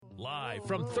Live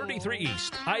from 33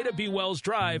 East, Ida B. Wells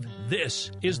Drive,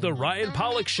 this is the Ryan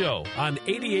Pollock Show on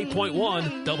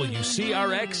 88.1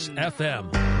 WCRX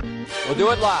FM. We'll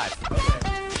do it live.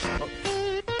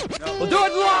 We'll do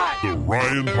it live. The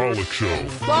Ryan Pollock Show.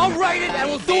 I'll write it and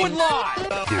we'll do it live.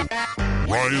 The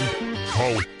Ryan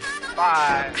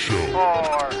Pollock Show.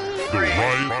 4, 3,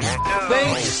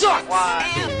 They suck. The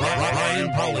Ryan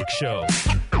Pollock Show.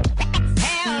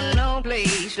 Have no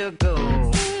place to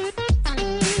go.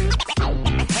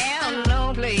 Have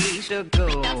no place to go.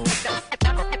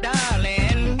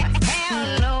 Darling,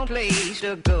 have no place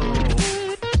to go.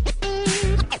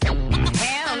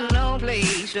 Have no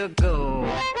place to go.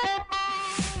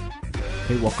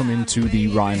 Hey, welcome into the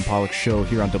Ryan Pollock Show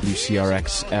here on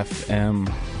WCRX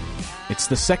FM. It's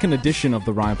the second edition of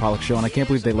the Ryan Pollock Show, and I can't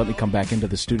believe they let me come back into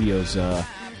the studios. I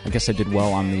guess I did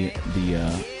well on the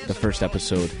first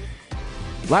episode.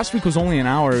 Last week was only an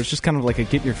hour. It was just kind of like a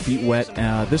get your feet wet.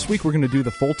 This week we're going to do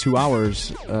the full 2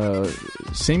 hours.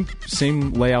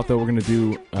 Same layout though. We're going to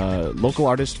do local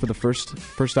artists for the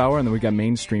first hour, and then we got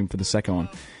mainstream for the second one.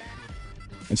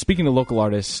 And speaking of local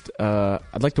artists,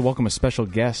 I'd like to welcome a special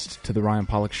guest to the Ryan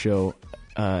Pollock Show.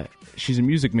 She's a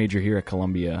music major here at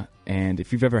Columbia, and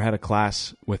if you've ever had a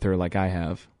class with her like I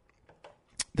have,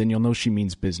 then you'll know she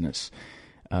means business.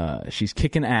 She's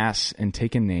kicking ass and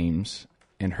taking names,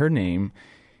 and her name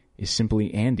is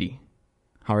simply Andie.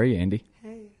 How are you, Andie?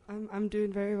 Hey, I'm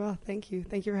doing very well. Thank you.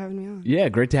 Thank you for having me on. Yeah,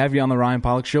 great to have you on the Ryan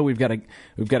Pollock Show. We've got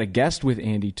a guest with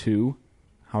Andie too.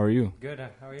 How are you? Good.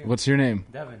 How are you? What's your name?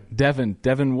 Devin.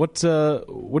 Devin, what do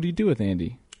you do with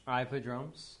Andie? I play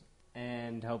drums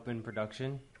and help in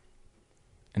production.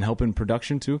 And help in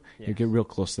production too? Yes. You get real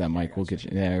close to that mic. We'll get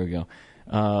you. Yeah, there we go.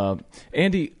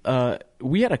 Andie,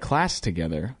 we had a class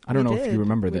together. I don't know if you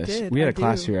remember this. We had a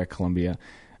class here at Columbia,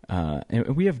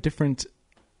 and we have different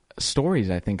stories,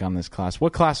 I think, on this class.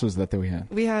 What class was that we had?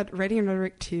 We had Writing and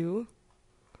Rhetoric 2.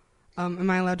 Am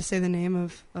I allowed to say the name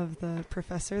of the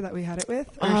professor that we had it with?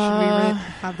 Or should we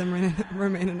have them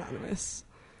remain anonymous?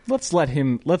 We'll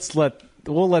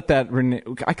let that,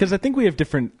 because I think we have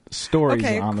different stories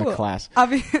on the class.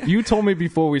 You told me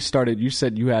before we started, you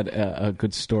said you had a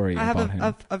good story about him. I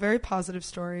have a very positive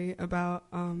story about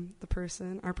the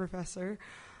person, our professor.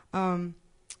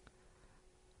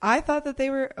 I thought that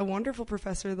they were a wonderful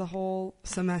professor the whole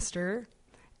semester,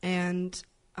 and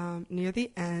near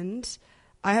the end,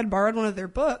 I had borrowed one of their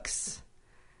books.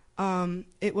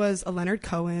 It was a Leonard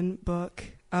Cohen book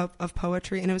of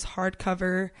poetry, and it was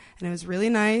hardcover, and it was really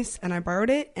nice, and I borrowed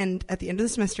it, and at the end of the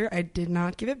semester, I did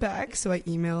not give it back, so I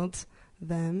emailed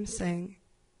them saying,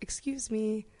 "Excuse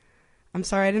me, I'm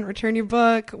sorry I didn't return your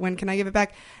book. When can I give it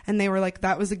back?" And they were like,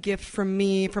 "That was a gift from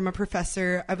me, from a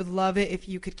professor. I would love it if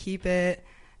you could keep it."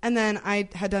 And then I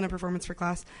had done a performance for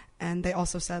class, and they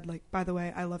also said, like, "By the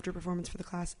way, I loved your performance for the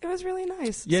class. It was really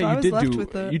nice." Yeah, so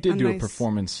you did do a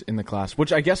performance in the class,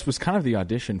 which I guess was kind of the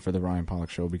audition for the Ryan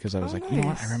Pollock Show, because I was like, nice. You know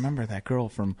what? I remember that girl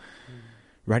from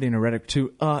Writing a Rhetoric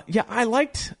 2. Yeah, I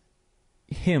liked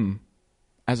him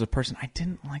as a person. I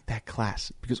didn't like that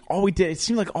class because it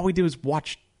seemed like all we did was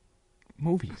watch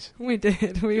movies. We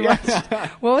did. We watched.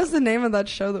 What was the name of that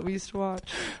show that we used to watch?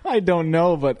 I don't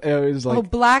know, but it was like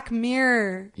Black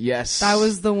Mirror. Yes, that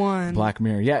was the one. Black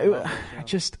Mirror. Yeah,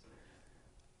 that's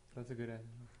a good idea.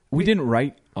 We didn't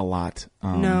write a lot.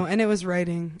 No, and it was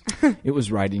writing. It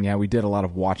was writing. Yeah, we did a lot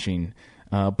of watching.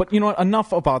 But you know what?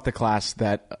 Enough about the class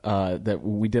that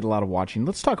we did a lot of watching.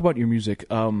 Let's talk about your music.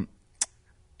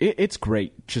 It's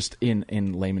great, just in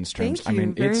layman's terms. Thank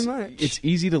you very much. It's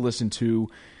easy to listen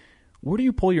to. Where do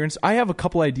you pull your... I have a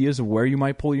couple ideas of where you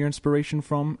might pull your inspiration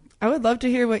from. I would love to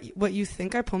hear what you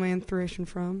think I pull my inspiration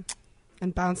from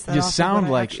and bounce that off. You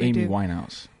sound like Amy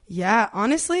Winehouse. Yeah,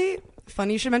 honestly,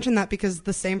 funny you should mention that, because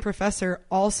the same professor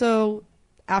also,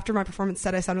 after my performance,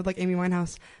 said I sounded like Amy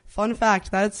Winehouse. Fun fact,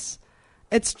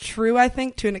 it's true, I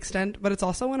think, to an extent, but it's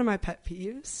also one of my pet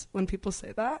peeves when people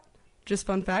say that. Just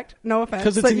fun fact. No offense.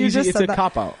 Because it's a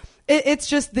cop-out. It's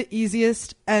just the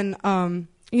easiest, and...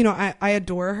 I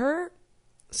adore her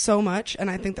so much,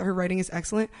 and I think that her writing is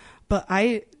excellent, but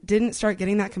I didn't start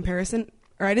getting that comparison,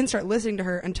 or I didn't start listening to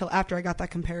her until after I got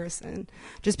that comparison,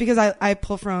 just because I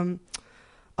pull from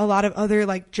a lot of other,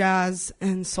 like, jazz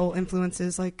and soul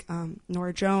influences, like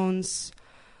Norah Jones,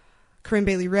 Corinne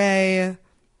Bailey Rae,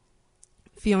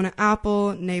 Fiona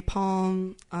Apple,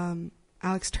 Napalm,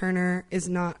 Alex Turner is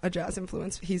not a jazz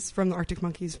influence. He's from the Arctic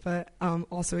Monkeys, but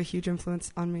also a huge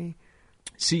influence on me.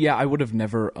 See, yeah, I would have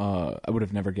never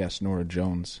guessed Norah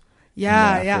Jones.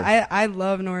 Yeah, I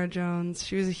love Norah Jones.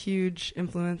 She was a huge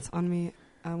influence on me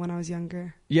when I was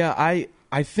younger. Yeah,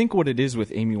 I think what it is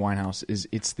with Amy Winehouse is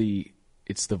it's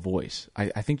it's the voice.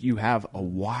 I think you have a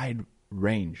wide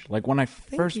range. Like when I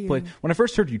first you. when I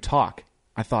first heard you talk,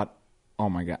 I thought, oh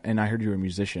my God. And I heard you were a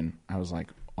musician. I was like,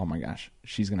 oh my gosh,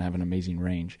 she's going to have an amazing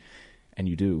range. And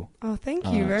you do. Oh, thank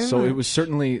you very much. So it was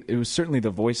certainly the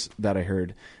voice that I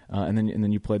heard. And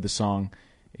then you played the song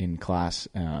in class,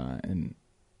 and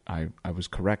I was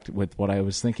correct with what I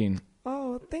was thinking.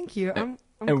 Oh, thank you. I'm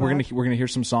and we're gonna hear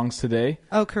some songs today.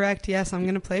 Oh, correct. Yes, I'm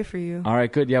gonna play for you. All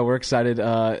right, good. Yeah, we're excited.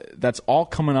 That's all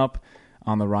coming up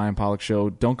on the Ryan Pollock Show.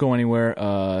 Don't go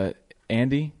anywhere.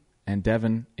 Andie and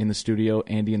Devin in the studio.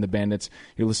 Andie and the Bandits.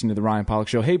 You're listening to the Ryan Pollock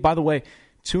Show. Hey, by the way,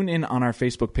 tune in on our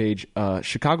Facebook page,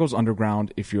 Chicago's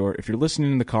Underground. If you're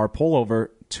listening in the car, pull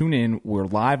over. Tune in. We're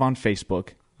live on Facebook.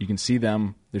 You can see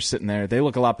them. They're sitting there. They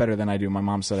look a lot better than I do. My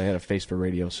mom said I had a face for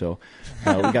radio, so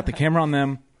we got the camera on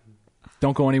them.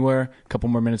 Don't go anywhere. A couple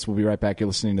more minutes. We'll be right back. You're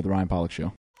listening to The Ryan Pollock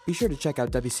Show. Be sure to check out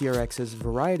WCRX's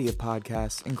variety of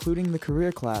podcasts, including The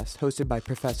Career Class, hosted by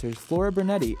Professors Flora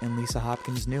Bernetti and Lisa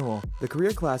Hopkins Newell. The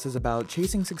Career Class is about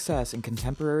chasing success in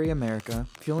contemporary America,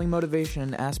 fueling motivation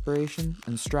and aspiration,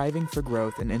 and striving for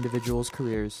growth in individuals'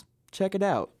 careers. Check it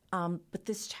out. But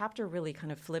this chapter really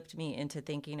kind of flipped me into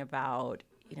thinking about,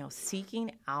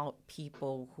 seeking out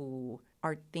people who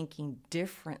are thinking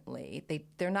differently.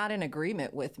 They're not in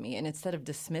agreement with me. And instead of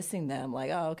dismissing them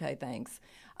like, oh, okay, thanks,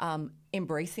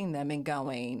 embracing them and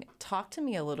going, talk to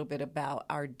me a little bit about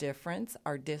our difference,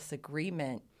 our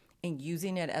disagreement, and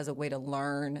using it as a way to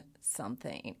learn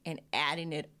something and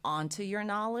adding it onto your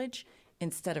knowledge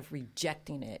instead of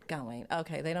rejecting it, going,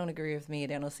 okay, they don't agree with me.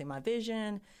 They don't see my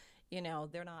vision.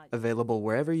 They're not. Available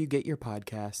wherever you get your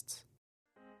podcasts.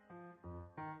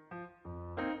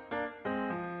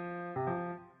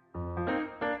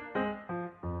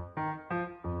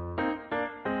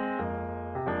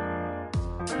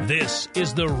 This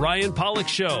is the Ryan Pollock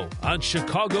Show on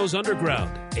Chicago's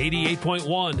Underground,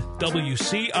 88.1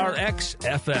 WCRX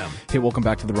FM. Hey, welcome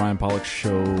back to the Ryan Pollock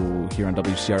Show here on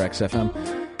WCRX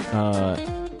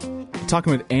FM.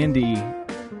 Talking with Andie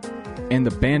and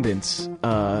the Bandits,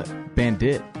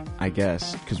 Bandit, I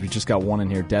guess, because we just got one in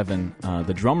here, Devin,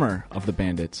 the drummer of the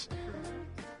Bandits.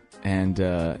 And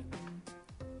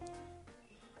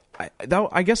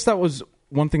I guess that was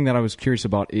one thing that I was curious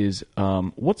about is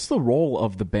what's the role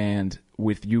of the band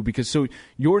with you? Because so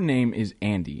your name is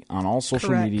Andie on all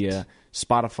social media,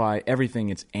 Spotify, everything.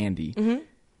 It's Andie. Mm-hmm.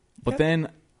 But then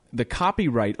the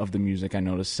copyright of the music I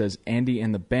noticed says Andie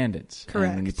and the Bandits. Correct.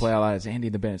 And when you play out loud, it's Andie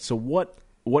and the Bandits. So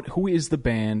who is the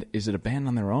band? Is it a band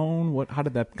on their own? How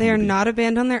did that? They are not a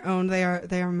band on their own. They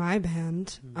are my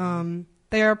band. Mm-hmm.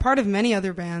 They are a part of many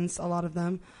other bands. A lot of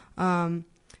them.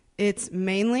 It's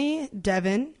mainly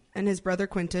Devin and his brother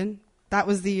Quentin. That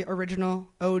was the original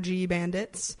OG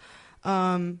Bandits.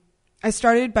 I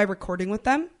started by recording with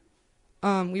them.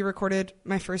 We recorded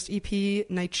my first EP,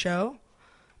 Night Show,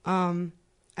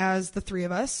 as the three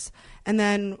of us. And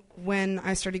then when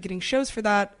I started getting shows for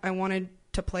that, I wanted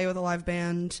to play with a live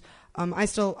band. I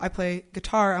play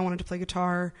guitar. I wanted to play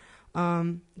guitar.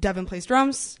 Devin plays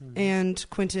drums, and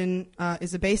Quentin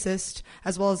is a bassist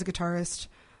as well as a guitarist.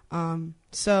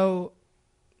 So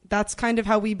that's kind of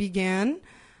how we began.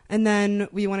 And then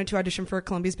we wanted to audition for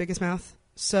Columbia's Biggest Mouth.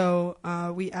 So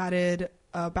we added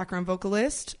a background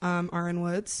vocalist, Aaron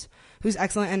Woods, who's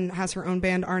excellent and has her own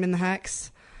band, Arn and the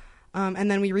Hex. And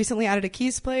then we recently added a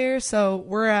keys player. So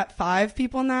we're at 5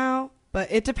 people now. But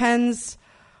it depends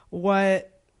what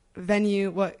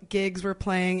venue, what gigs we're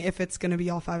playing, if it's going to be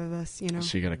all 5 of us,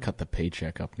 So you got to cut the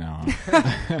paycheck up now.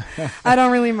 I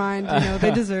don't really mind,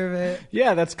 they deserve it.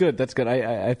 Yeah, that's good. That's good.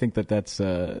 I think that's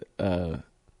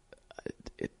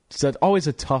it's always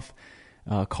a tough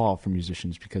call for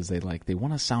musicians because they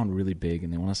want to sound really big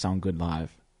and they want to sound good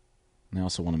live, and they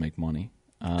also want to make money.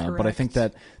 But I think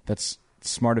that's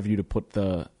smart of you to put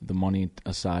the money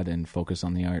aside and focus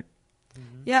on the art.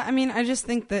 Mm-hmm. Yeah, I just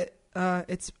think that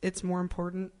it's more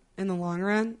important in the long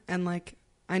run, and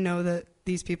I know that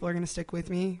these people are going to stick with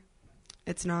me.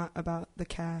 It's not about the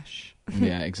cash.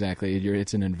 Yeah, exactly.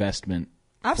 It's an investment.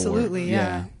 Absolutely,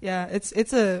 yeah.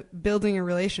 It's a building of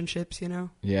relationships,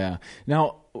 Yeah.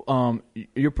 Now,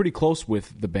 you're pretty close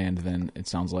with the band. Then it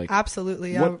sounds like.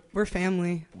 Absolutely, yeah. We're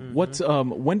family.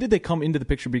 Mm-hmm. When did they come into the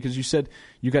picture? Because you said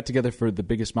you got together for The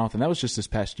Biggest Mouth, and that was just this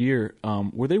past year.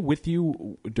 Were they with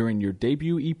you during your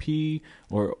debut EP,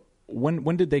 or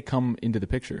when did they come into the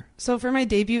picture? So for my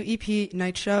debut EP,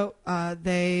 Night Show,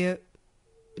 they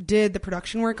did the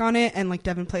production work on it, and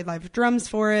Devin played live drums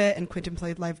for it, and Quentin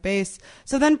played live bass.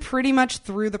 So then pretty much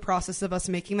through the process of us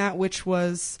making that, which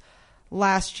was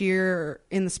last year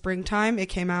in the springtime, it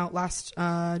came out last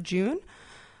June,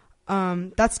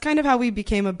 that's kind of how we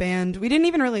became a band. We didn't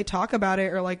even really talk about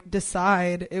it or like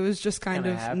decide. It was just kind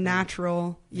of happened.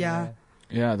 Natural. Yeah.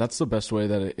 Yeah, that's the best way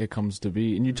that it comes to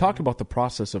be. And you talked about the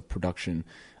process of production.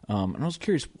 And I was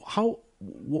curious,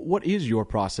 what is your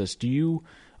process? Do you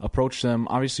approach them?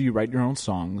 Obviously, you write your own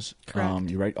songs. Correct.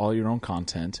 You write all your own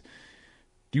content.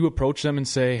 Do you approach them and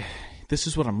say, this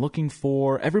is what I'm looking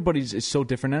for? Everybody's is so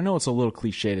different. I know it's a little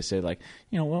cliche to say, like,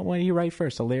 what do you write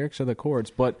first, the lyrics or the chords?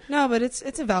 But no, but it's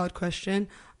a valid question.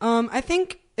 I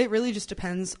think it really just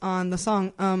depends on the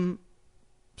song.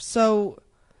 So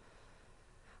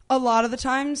a lot of the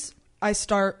times I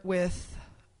start with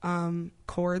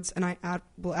chords and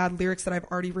will add lyrics that I've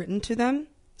already written to them.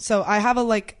 So I have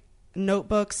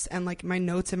notebooks and like my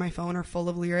notes in my phone are full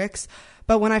of lyrics.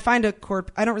 But when I find a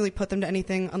chord, I don't really put them to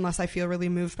anything unless I feel really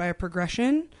moved by a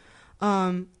progression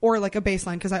or like a bass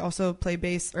line, because I also play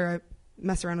bass, or I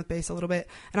mess around with bass a little bit,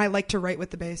 and I like to write with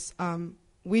the bass.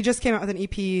 We just came out with an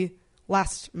EP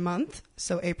last month,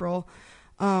 so April,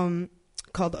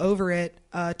 called Over It.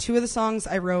 2 of the songs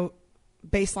I wrote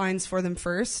bass lines for them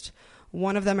first.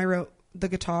 One of them I wrote the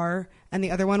guitar, and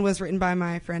the other one was written by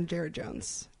my friend Jared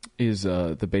Jones. Is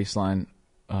the bass line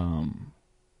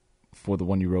for the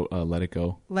one you wrote, Let It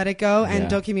Go? Let It Go and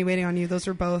Don't Keep Me Waiting on You. Those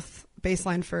were both bass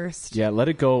line first. Yeah, Let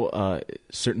It Go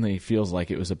certainly feels like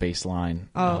it was a bass line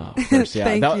first.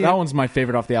 Yeah, that one's my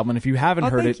favorite off the album. And if you haven't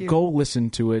heard it, you. go listen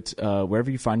to it wherever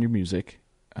you find your music.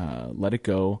 Let It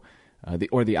Go,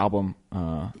 the album.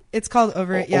 It's called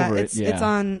Over It. Yeah, it's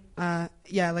on.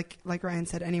 Like Ryan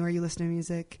said, anywhere you listen to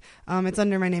music. It's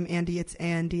under my name, Andie. It's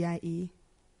Andie.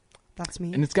 That's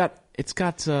me. And it's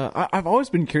got. I've always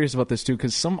been curious about this too,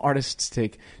 because some artists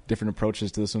take different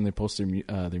approaches to this when they post their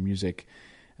music.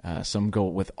 Some go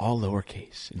with all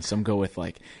lowercase, and some go with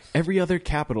like every other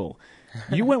capital.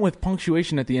 You went with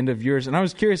punctuation at the end of yours, and I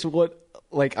was curious what.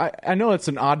 Like I know it's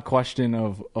an odd question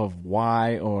of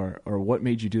why or what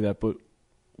made you do that, but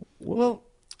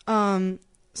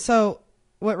so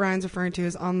what Ryan's referring to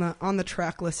is on the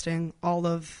track listing, all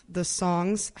of the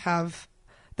songs have.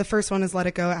 The first one is Let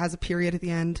It Go. It has a period at the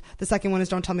end. The second one is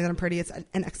Don't Tell Me That I'm Pretty. It's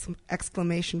an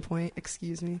exclamation point.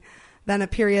 Excuse me. Then a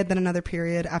period, then another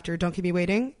period after Don't Keep Me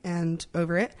Waiting and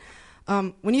Over It.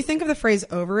 When you think of the phrase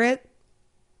Over It,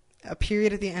 a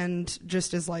period at the end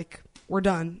just is like, we're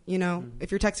done.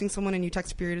 If you're texting someone and you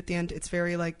text a period at the end, it's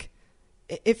very like,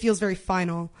 it feels very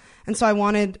final. And so I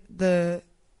wanted the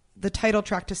title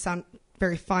track to sound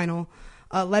very final.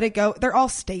 Let It Go. They're all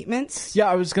statements.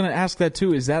 Yeah, I was going to ask that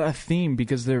too. Is that a theme?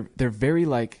 Because they're very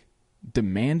like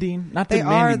demanding, not they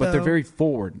demanding, are, but they're very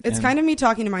forward. It's kind of me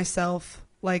talking to myself.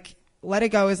 Like Let It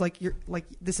Go is like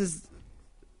this is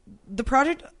the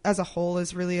project as a whole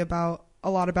is really a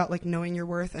lot about like knowing your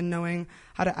worth and knowing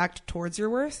how to act towards your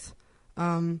worth.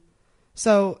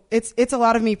 So it's a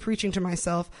lot of me preaching to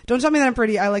myself. Don't tell me that I'm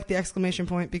pretty. I like the exclamation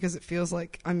point because it feels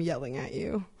like I'm yelling at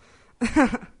you.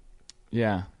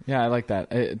 Yeah, I like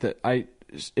that. I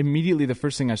immediately, the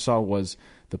first thing I saw was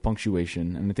the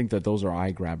punctuation, and I think that those are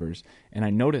eye grabbers. And I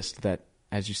noticed that,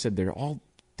 as you said, they're all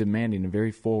demanding and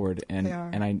very forward. And they are.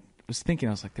 And I was thinking,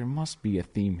 I was like, there must be a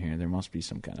theme here. There must be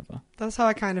some kind of a. That's how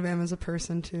I kind of am as a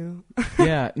person too.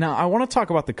 Yeah. Now I want to talk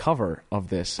about the cover of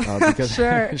this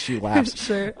because she laughs.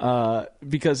 Sure.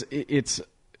 Because it's,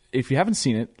 if you haven't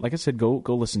seen it, like I said, go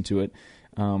listen to it.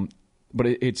 But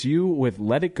it's you with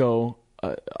Let It Go.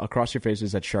 Across your face.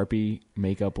 Is that Sharpie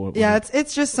makeup?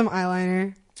 It's just some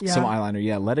eyeliner. Yeah. Some eyeliner.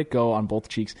 Yeah, Let It Go on both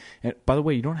cheeks. And by the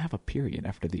way, you don't have a period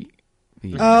after the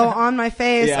on my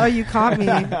face. Yeah. Oh, you caught me.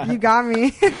 You got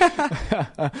me.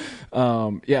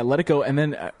 Yeah, Let It Go. And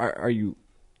then are you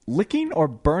licking or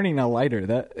burning a lighter?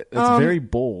 That's very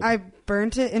bold. I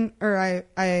burnt it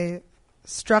I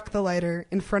struck the lighter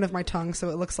in front of my tongue, so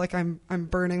it looks like I'm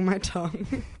burning my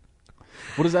tongue.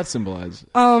 What does that symbolize?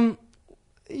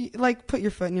 Like put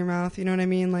your foot in your mouth, you know what I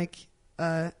mean? Like,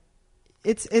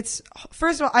 it's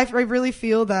first of all, I really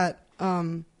feel that,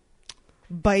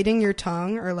 biting your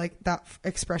tongue or like that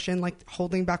expression, like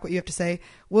holding back what you have to say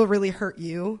will really hurt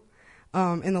you,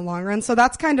 in the long run. So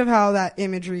that's kind of how that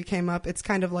imagery came up. It's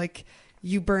kind of like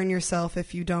you burn yourself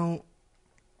if you don't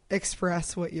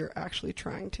express what you're actually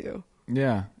trying to.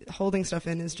 Yeah. Holding stuff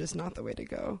in is just not the way to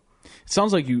go. It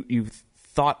sounds like you've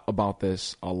thought about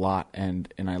this a lot,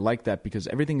 and I like that because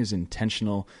everything is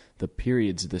intentional. The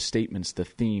periods, the statements, the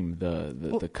theme,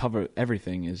 the cover,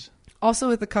 everything is. Also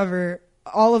with the cover,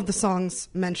 all of the songs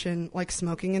mention like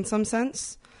smoking in some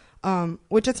sense,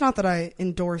 which it's not that I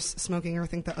endorse smoking or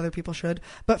think that other people should,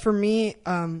 but for me,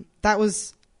 that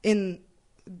was during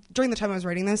the time I was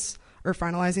writing this or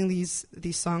finalizing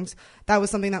these songs, that was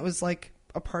something that was like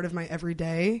a part of my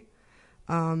everyday.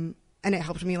 and it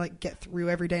helped me like get through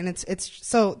every day. And it's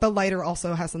so the lighter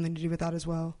also has something to do with that as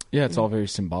well. Yeah, it's all very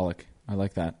symbolic. I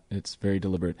like that. It's very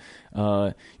deliberate. You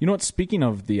know what? Speaking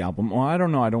of the album, well, I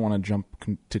don't know. I don't want to jump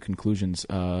to conclusions.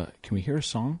 Can we hear a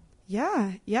song?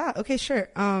 Yeah. Okay, sure.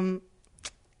 Don't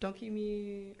Keep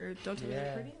Me, or Don't Tell Me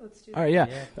I'm Pretty. Let's do that. All right, yeah.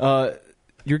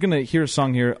 You're gonna hear a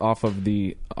song here off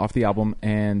the album,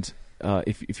 and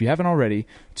if you haven't already,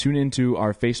 tune into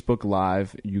our Facebook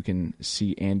Live. You can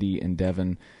see Andie and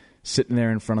Devin sitting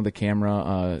there in front of the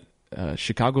camera.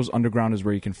 Chicago's Underground is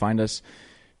where you can find us.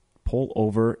 Pull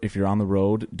over if you're on the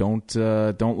road. Don't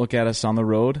look at us on the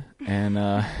road.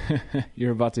 And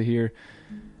you're about to hear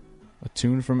a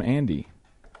tune from Andie.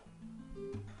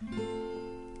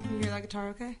 Can you hear that guitar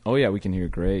okay? Oh, yeah, we can hear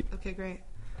it great. Okay, great.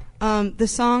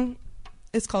 This song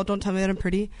is called Don't Tell Me That I'm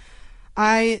Pretty.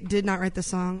 I did not write the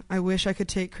song. I wish I could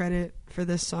take credit for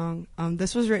this song.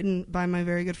 This was written by my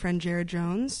very good friend Jared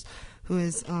Jones, who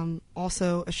is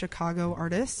also a Chicago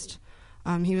artist.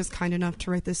 He was kind enough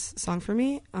to write this song for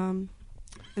me. And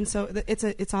so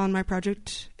it's on my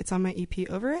project. It's on my EP,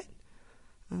 Over It.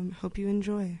 Hope you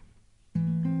enjoy.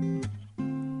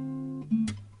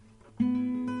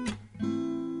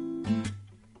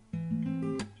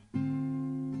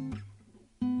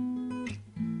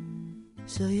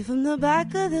 Saw you from the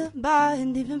back of the bar,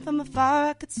 and even from afar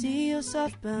I could see your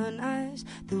soft brown eyes.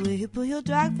 The way you pull your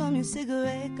drag from your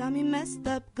cigarette got me messed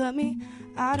up, got me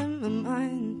out of my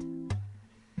mind.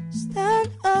 Stand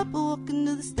up, walk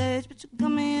into the stage, but you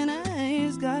got me in a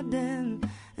haze, goddamn.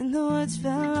 And the words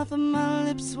fell off of my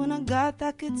lips when I got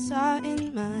that guitar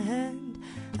in my hand.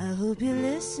 I hope you're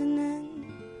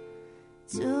listening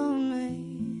to me.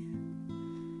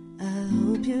 I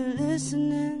hope you're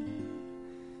listening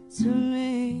to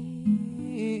me.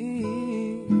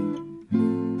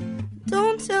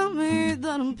 Don't tell me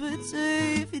that I'm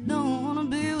pretty if you don't wanna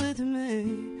be with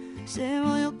me. Save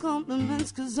all your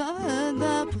compliments, 'cause I've heard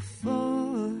that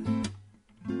before.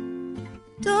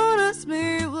 Don't ask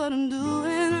me what I'm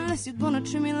doing unless you're gonna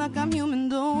treat me like I'm human.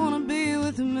 Don't wanna be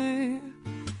with me.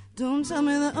 Don't tell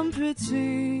me that I'm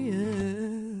pretty,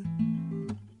 yeah.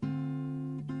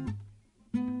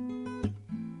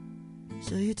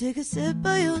 So you take a sip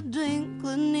of your drink,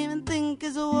 couldn't even think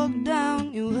as I walk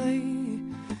down your way.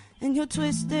 And your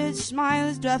twisted smile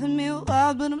is driving me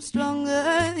wild, but I'm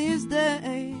stronger these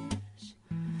days.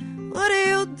 What are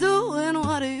you doing?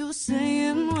 What are you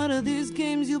saying? What are these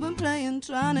games you've been playing?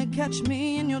 Trying to catch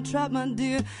me in your trap, my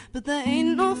dear. But there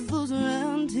ain't no fools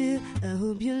around here. I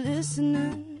hope you're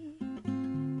listening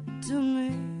to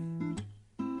me.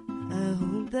 I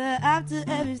hope that after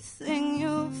everything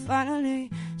you'll finally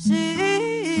see.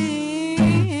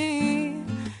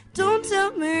 Don't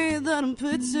tell me that I'm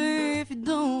pretty if you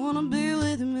don't wanna be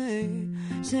with me.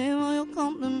 Save all your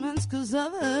compliments, 'cause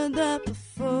I've heard that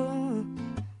before.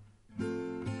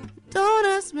 Don't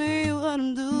ask me what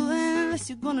I'm doing unless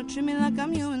you're gonna treat me like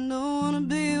I'm human. Don't wanna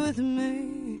be with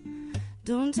me.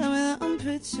 Don't tell me that I'm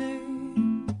pretty.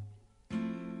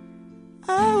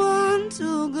 I want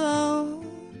to go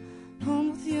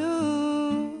home with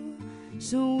you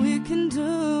so we can do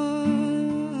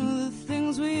the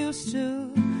things we used to.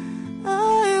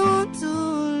 I want to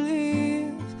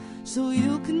leave so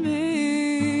you can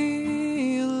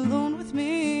be alone with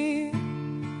me,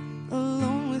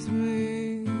 alone with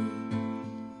me,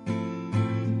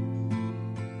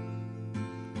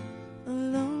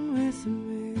 alone with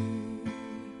me,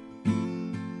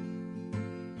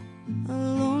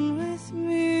 alone with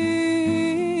me.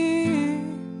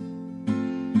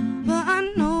 But I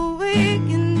know we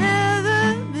can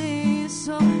never be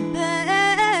so babe.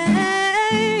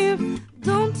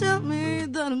 Don't tell me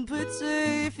that I'm pretty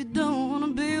if you don't wanna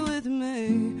be with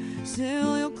me. Say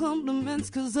all your compliments,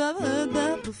 'cause I've heard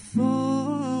that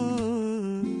before.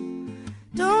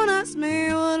 Don't ask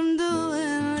me what I'm doing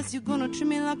unless you're gonna treat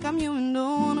me like I'm human.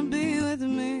 Don't wanna be with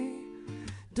me.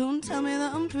 Don't tell me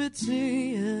that I'm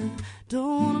pretty, yeah.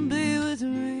 Don't wanna be with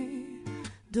me.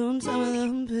 Don't tell me that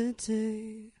I'm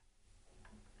pretty.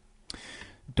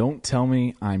 Don't Tell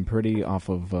Me I'm Pretty off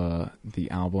of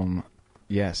the album.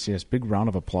 Yes, big round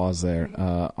of applause there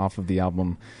off of the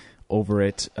album Over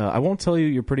It. I won't tell you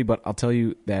you're pretty, but I'll tell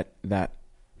you that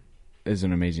is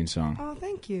an amazing song. Oh,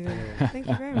 thank you. Thank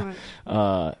you very much.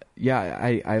 I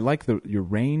like your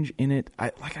range in it.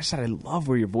 Like I said, I love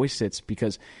where your voice sits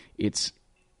because it's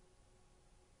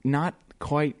not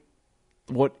quite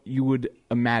what you would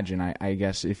imagine. I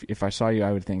guess if I saw you,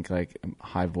 I would think like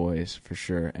high voice for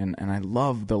sure. And I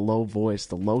love the low voice,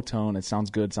 the low tone. It sounds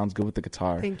good. Sounds good with the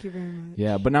guitar. Thank you very much.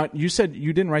 Yeah, but now you said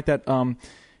you didn't write that.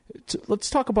 Let's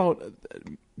talk about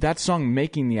that song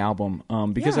making the album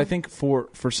because I think for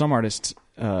some artists,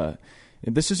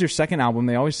 this is your second album.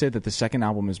 They always say that the second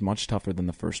album is much tougher than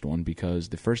the first one because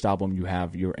the first album you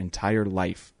have your entire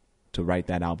life to write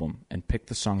that album and pick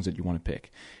the songs that you want to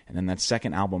pick. And then that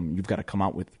second album, you've got to come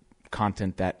out with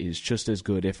content that is just as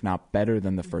good, if not better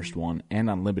than the first one, and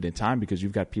on limited time because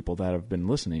you've got people that have been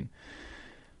listening.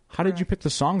 How did you pick the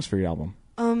songs for your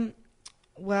album?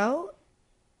 Well,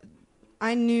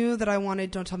 I knew that I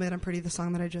wanted Don't Tell Me That I'm Pretty, the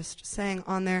song that I just sang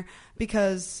on there,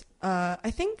 because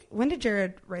I think, when did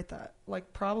Jared write that?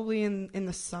 Like probably in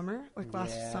the summer, like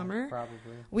last summer? Probably.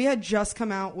 We had just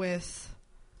come out with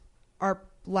our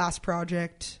last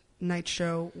project, Night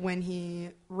Show, when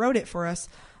he wrote it for us.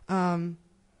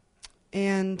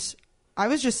 And I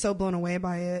was just so blown away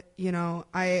by it, you know.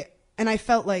 I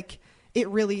felt like it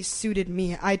really suited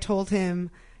me. I told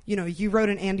him, you know, you wrote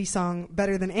an Andie song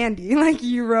better than Andie. Like,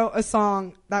 you wrote a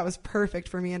song that was perfect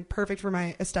for me and perfect for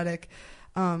my aesthetic.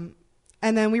 And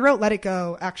then we wrote Let It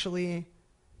Go, actually,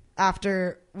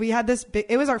 after we had this big...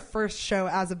 It was our first show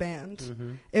as a band.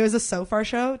 Mm-hmm. It was a So Far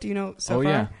show. Do you know So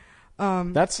Far? Oh,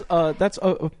 yeah. That's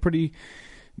a pretty...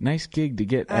 nice gig to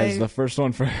get as the first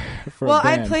one for well, a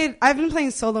band. I've been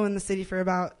playing solo in the city for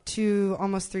about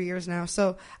almost 3 years now.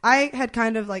 So I had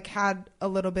kind of like had a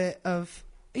little bit of,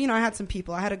 you know, I had some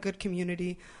people, I had a good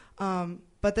community.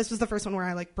 But this was the first one where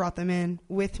I like brought them in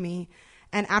with me.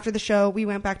 And after the show, we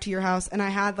went back to your house and I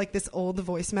had like this old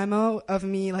voice memo of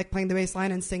me like playing the bass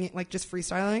line and singing, like just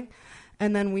freestyling.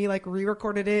 And then we like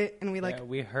re-recorded it and we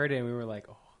we heard it and we were like,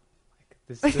 oh,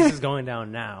 like, this is going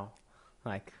down now.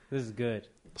 Like, this is good.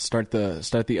 Start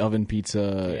the oven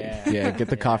pizza. Yeah, get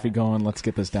the coffee going. Let's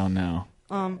get this down now.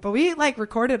 But we like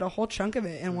recorded a whole chunk of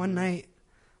it in one night.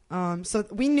 So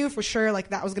we knew for sure like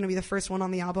that was going to be the first one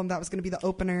on the album. That was going to be the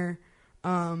opener.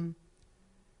 And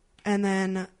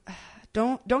then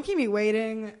Don't Keep Me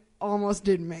Waiting almost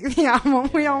didn't make the album.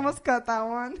 We almost cut that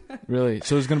one. Really?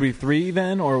 So it was going to be 3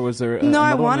 then, or was there? No,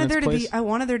 I wanted there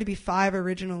to be 5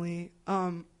 originally.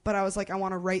 But I was like, I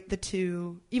want to write the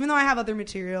 2, even though I have other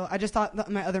material. I just thought that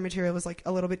my other material was like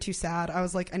a little bit too sad. I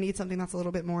was like, I need something that's a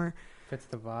little bit more fits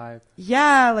the vibe.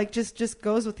 Yeah, like just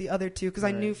goes with the other 2 because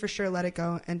I knew for sure Let It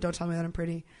Go and Don't Tell Me That I'm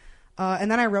Pretty. And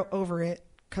then I wrote Over It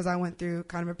because I went through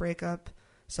kind of a breakup.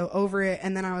 So Over It,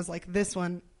 and then I was like, this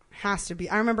one has to be.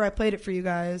 I remember I played it for you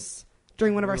guys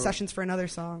during one of our sessions for another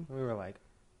song. We were like,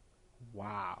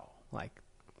 wow, like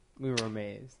we were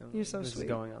amazed. You're so this sweet. Is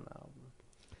going on the album.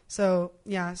 So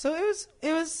yeah, so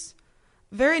it was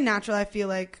very natural. I feel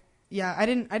like I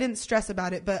didn't stress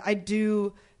about it, but I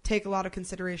do take a lot of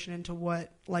consideration into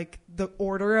what like the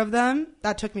order of them.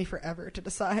 That took me forever to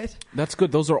decide. That's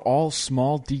good. Those are all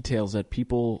small details that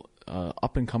people,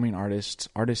 up and coming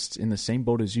artists in the same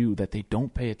boat as you, that they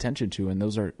don't pay attention to, and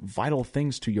those are vital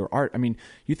things to your art. I mean,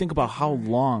 you think about how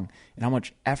long and how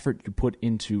much effort you put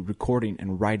into recording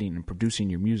and writing and producing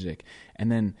your music,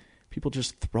 and then people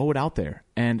just throw it out there.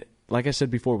 And like I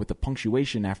said before, with the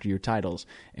punctuation after your titles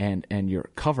and your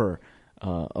cover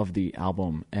of the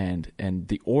album and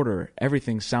the order,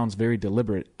 everything sounds very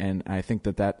deliberate. And I think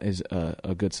that is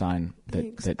a good sign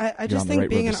that I just think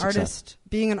being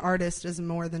an artist is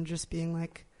more than just being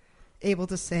like able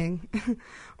to sing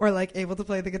or like able to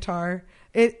play the guitar.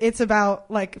 It's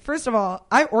about like, first of all,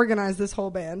 I organize this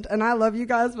whole band and I love you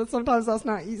guys, but sometimes that's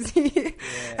not easy.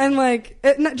 And like,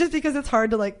 not just because it's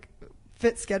hard to like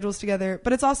fit schedules together,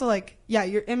 but it's also like,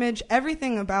 your image,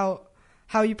 everything about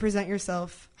how you present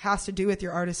yourself has to do with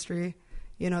your artistry.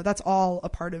 You know, that's all a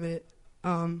part of it.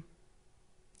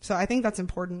 So I think that's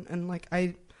important. And like,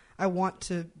 I want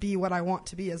to be what I want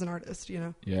to be as an artist, you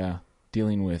know? Yeah.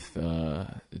 Dealing with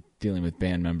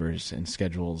band members and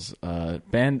schedules.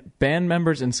 Band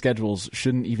members and schedules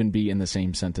shouldn't even be in the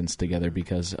same sentence together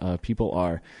because people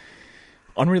are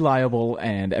unreliable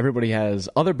and everybody has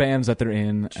other bands that they're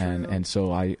in. And so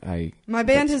my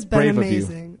band has been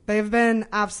amazing. They've been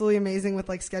absolutely amazing with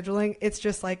like scheduling. It's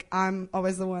just like I'm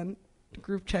always the one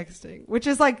group texting, which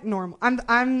is like normal.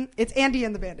 It's Andie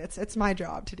and the Bandits. It's my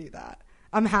job to do that.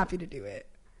 I'm happy to do it.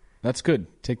 That's good.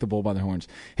 Take the bull by the horns.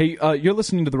 Hey, you're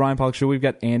listening to the Ryan Pollock Show. We've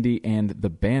got Andie and the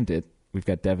Bandit. We've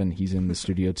got Devin. He's in the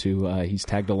studio too. He's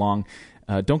tagged along.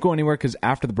 Don't go anywhere because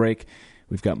after the break,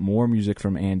 we've got more music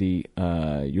from Andie.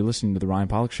 You're listening to the Ryan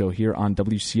Pollock Show here on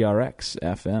WCRX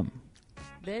FM.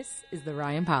 This is the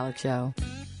Ryan Pollock Show.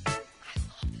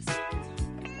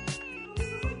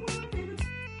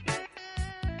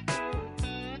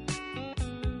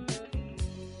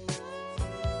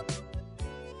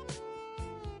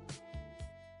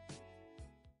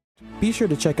 Be sure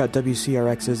to check out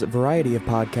WCRX's variety of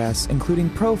podcasts, including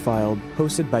Profiled,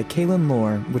 hosted by Kaylin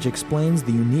Lohr, which explains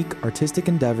the unique artistic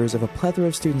endeavors of a plethora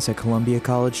of students at Columbia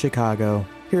College Chicago.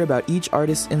 Hear about each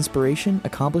artist's inspiration,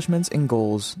 accomplishments, and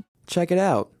goals. Check it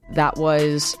out. That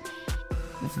was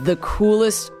the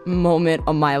coolest moment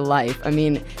of my life. I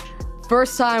mean,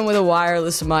 first time with a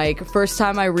wireless mic, first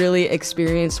time I really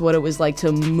experienced what it was like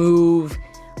to move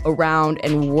around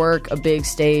and work a big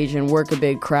stage and work a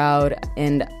big crowd.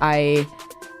 And I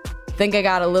think I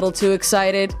got a little too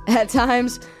excited at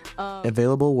times.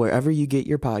 Available wherever you get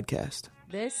your podcast.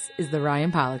 This is The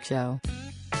Ryan Pollock Show.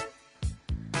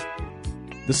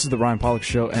 This is the Ryan Pollock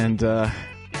Show, and I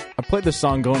played this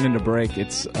song going into break.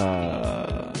 It's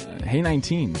Hey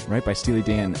 19, right, by Steely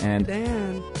Dan. And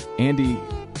Andie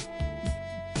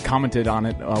commented on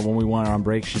it when we went on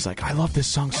break. She's like, I love this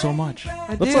song so much.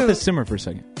 Let's let this simmer for a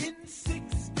second.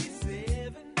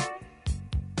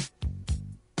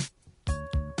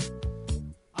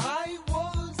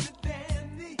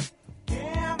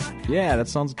 Yeah, that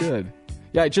sounds good.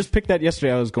 Yeah, I just picked that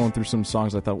yesterday. I was going through some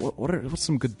songs. I thought, what's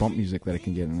some good bump music that I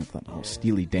can get? And I thought,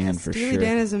 Steely Dan for sure. Steely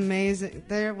Dan is amazing.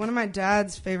 They're one of my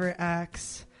dad's favorite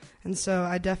acts. And so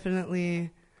I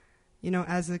definitely,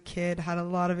 as a kid, had a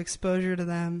lot of exposure to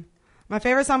them. My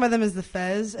favorite song by them is The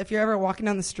Fez. If you're ever walking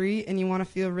down the street and you want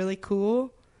to feel really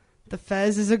cool, The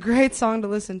Fez is a great song to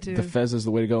listen to. The Fez is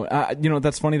the way to go.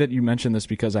 That's funny that you mentioned this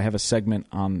because I have a segment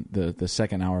on the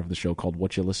second hour of the show called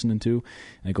What You Listening To.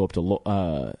 And I go up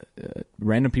to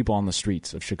random people on the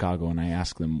streets of Chicago and I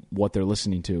ask them what they're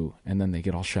listening to. And then they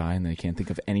get all shy and they can't think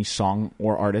of any song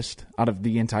or artist out of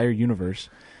the entire universe.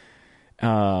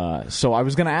 So I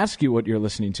was going to ask you what you're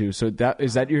listening to. So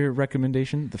is that your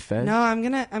recommendation, The Fez? No, I'm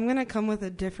gonna come with a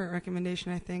different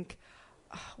recommendation, I think.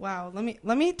 Wow, let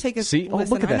me take a listen.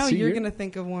 Look at that. I know you're going to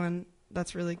think of one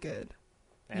that's really good.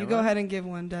 You go ahead and give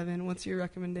one, Devin. What's your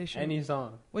recommendation? Any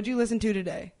song. What'd you listen to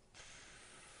today?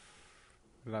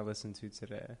 What did I listen to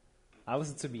today? I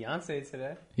listened to Beyonce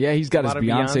today. Yeah, he's got his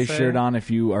Beyonce shirt on.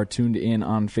 If you are tuned in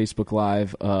on Facebook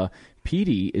Live,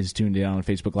 Petey is tuned in on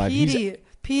Facebook Live.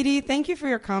 Petey, thank you for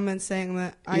your comments saying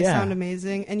that I sound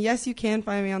amazing. And yes, you can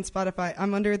find me on Spotify.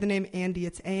 I'm under the name Andie.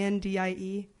 It's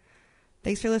Andie.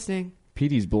 Thanks for listening.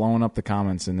 Petey's blowing up the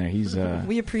comments in there. He's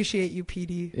we appreciate you,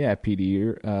 Petey. Yeah, Petey,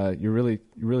 you're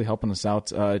really helping us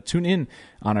out. Tune in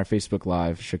on our Facebook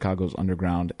Live, Chicago's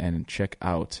Underground, and check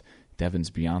out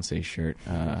Devin's Beyonce shirt.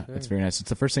 It's very nice. It's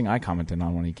the first thing I commented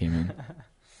on when he came in.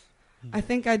 I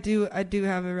think I do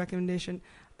have a recommendation.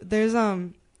 There's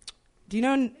do you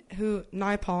know who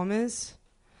Nye Palm is?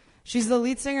 She's the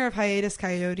lead singer of Hiatus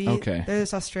Coyote. Okay. They're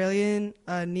this Australian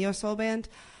neo-soul band.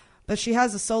 But she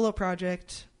has a solo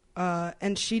project,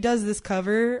 and she does this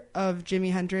cover of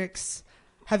Jimi Hendrix,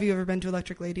 Have You Ever Been to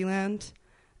Electric Ladyland?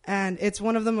 And it's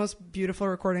one of the most beautiful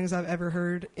recordings I've ever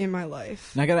heard in my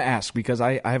life. And I got to ask, because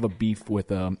I have a beef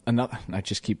with another... I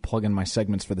just keep plugging my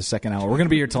segments for the second hour. We're going to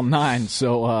be here till 9,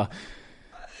 so I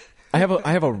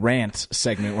have a rant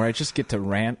segment where I just get to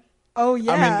rant. Oh,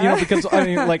 yeah. I mean, because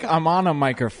I'm on a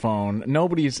microphone.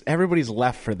 Everybody's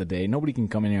left for the day. Nobody can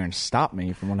come in here and stop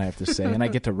me from what I have to say, and I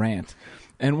get to rant.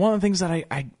 And one of the things that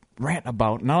I rant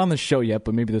about, not on the show yet,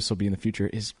 but maybe this will be in the future,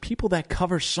 is people that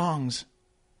cover songs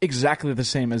exactly the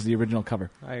same as the original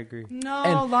cover. I agree.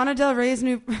 No, Lana Del Rey's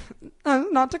new...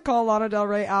 not to call Lana Del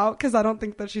Rey out, because I don't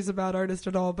think that she's a bad artist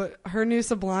at all, but her new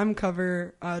Sublime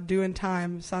cover, Doing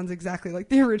Time, sounds exactly like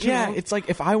the original. Yeah, it's like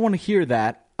if I want to hear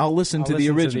that, I'll listen to the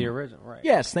original. Right.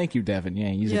 Yes, thank you, Devin. Yeah,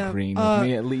 he's agreeing with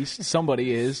me at least.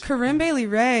 Somebody is. Corinne Bailey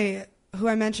Rae, who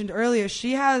I mentioned earlier,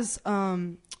 she has a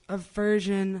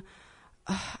version...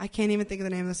 I can't even think of the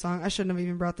name of the song. I shouldn't have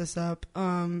even brought this up.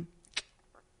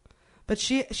 But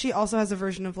she also has a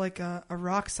version of like a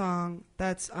rock song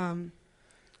that's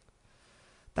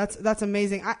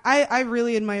amazing. I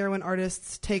really admire when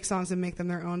artists take songs and make them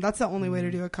their own. That's the only way to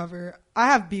do a cover. I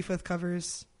have beef with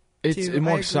covers. It's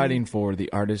more exciting for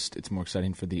the artist. It's more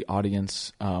exciting for the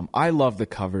audience. I love the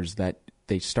covers that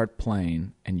they start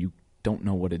playing and you don't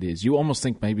know what it is. You almost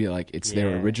think maybe like it's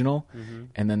their original,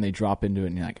 and then they drop into it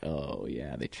and you're like, oh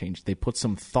yeah, they changed. They put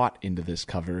some thought into this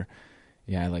cover.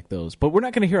 Yeah, I like those. But we're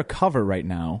not going to hear a cover right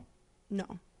now.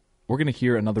 No. We're going to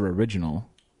hear another original.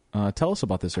 Tell us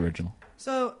about this original.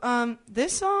 So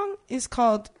this song is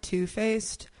called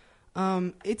Two-Faced.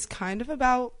 It's kind of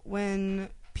about when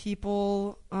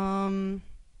people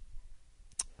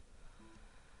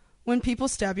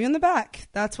stab you in the back.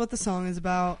 That's what the song is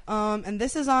about. And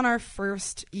this is on our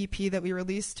first EP that we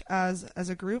released as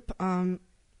a group,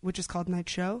 which is called Night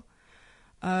Show.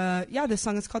 This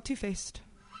song is called Two-Faced.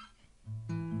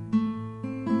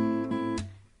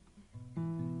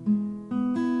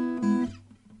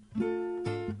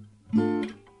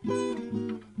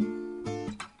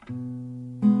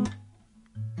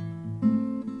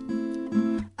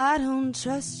 I don't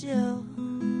trust you.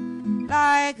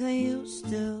 like I used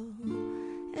to,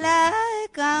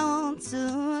 like I want to,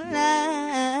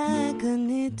 like I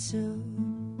need to.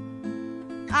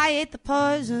 I ate the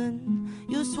poison,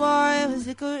 you swore it was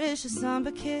licorice, a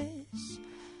somber kiss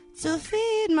to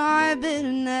feed my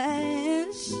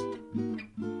bitterness.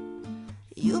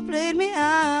 You played me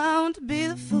out to be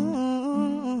the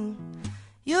fool.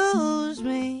 Use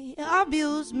me,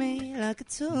 abuse me like a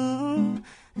tool.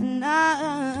 And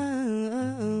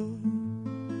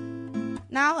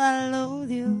now I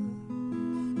loathe you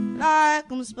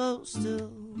like I'm supposed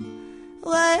to.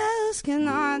 What else can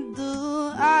I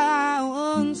do? I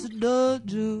once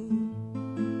adored you.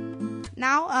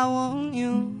 Now I want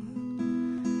you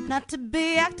not to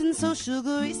be acting so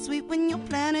sugary sweet when you're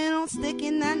planning on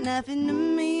sticking that knife into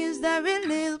me. Is that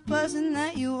really the person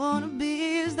that you want to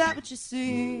be? Is that what you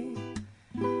see?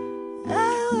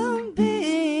 I won't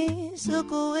be so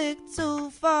quick to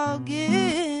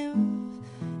forgive.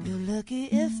 You're lucky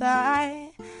if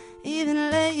I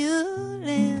even let you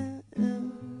live.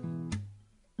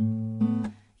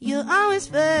 You always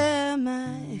fail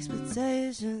my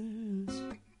expectations,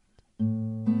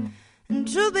 and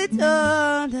truth be told,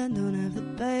 I don't have the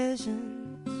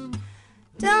patience.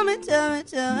 Tell me,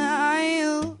 are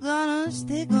you gonna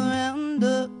stick around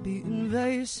or be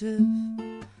invasive?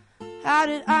 How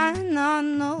did I not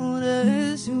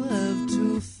notice you have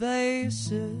two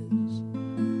faces?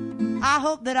 I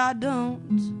hope that I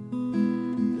don't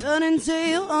run into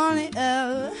you on the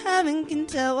air. Heaven can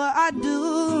tell what I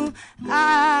do.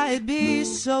 I'd be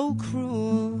so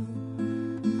cruel.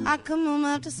 I come home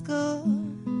after school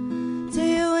to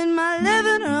you in my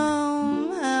living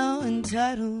room. How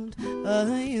entitled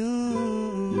are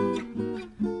you?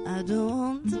 I don't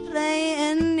want to play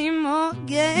any more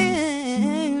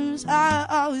games. I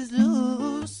always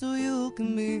lose so you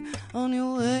can be on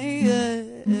your way.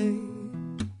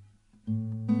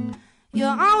 You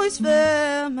always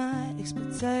fail my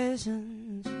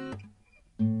expectations,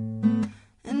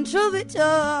 and truth be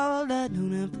told, I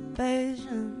don't have the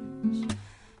patience.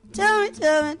 Tell me,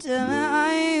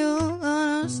 are you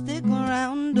gonna stick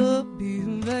around or be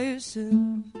invasive?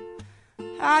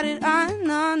 How did I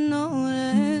not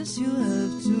notice you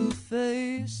have two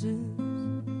faces?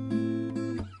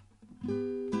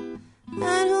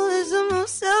 And who is the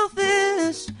most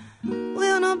selfish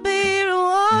will not be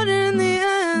rewarded in the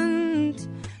end,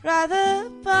 rather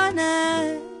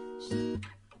punished.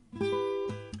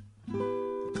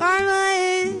 Karma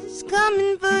is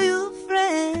coming for you,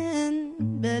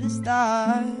 friend. Better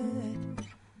start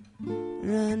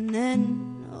running.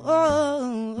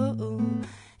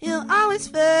 You always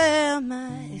fail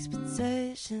my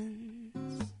expectations,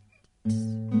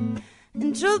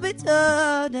 and truth be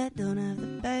told, I don't have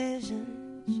the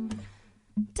patience.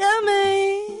 Tell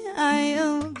me, are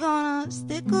you gonna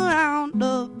stick around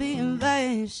or be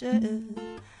invasive?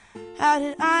 How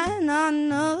did I not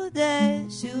know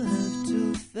that you have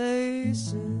two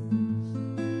faces?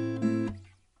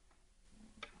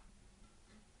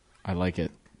 I like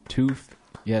it.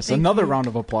 Yes, thank another you. Round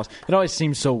of applause. It always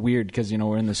seems so weird because,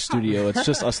 we're in the studio. It's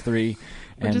just us three.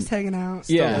 We're just hanging out.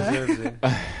 Yeah.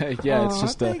 Yeah, it's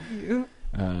just thank you.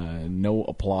 No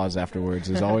applause afterwards.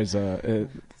 There's always an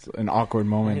awkward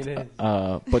moment.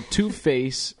 But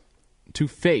two-faced,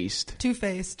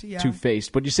 yeah.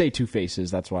 Two-faced, but you say two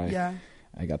faces. That's why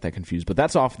I got that confused. But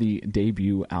that's off the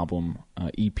debut album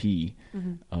EP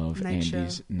of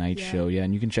Andie's Night Show. Yeah,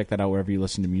 and you can check that out wherever you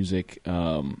listen to music.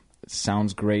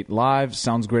 Sounds great live.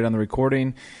 Sounds great on the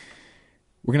recording.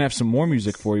 We're going to have some more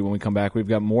music for you when we come back. We've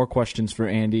got more questions for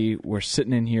Andie. We're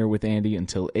sitting in here with Andie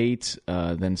until 8.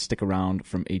 Then stick around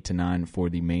from 8 to 9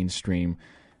 for the mainstream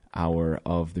hour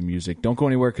of the music. Don't go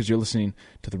anywhere because you're listening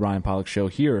to The Ryan Pollock Show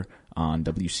here on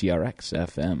WCRX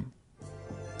FM.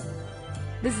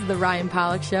 This is The Ryan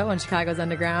Pollock Show on Chicago's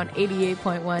Underground,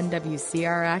 88.1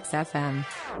 WCRX FM.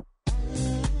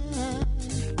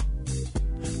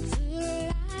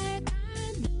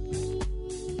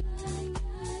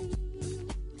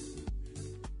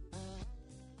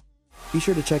 Be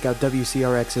sure to check out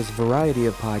WCRX's variety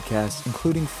of podcasts,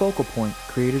 including Focal Point,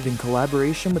 created in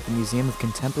collaboration with the Museum of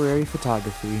Contemporary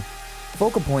Photography.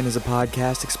 Focal Point is a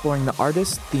podcast exploring the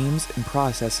artists, themes, and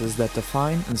processes that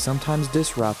define and sometimes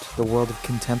disrupt the world of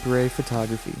contemporary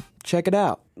photography. Check it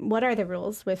out. What are the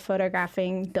rules with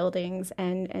photographing buildings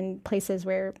and places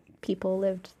where people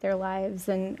lived their lives,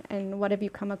 and what have you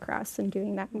come across in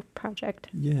doing that project?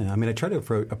 Yeah, I try to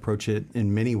approach it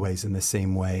in many ways in the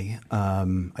same way.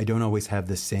 I don't always have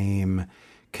the same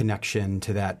connection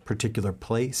to that particular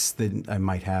place that I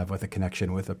might have with a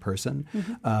connection with a person.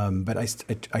 Mm-hmm. But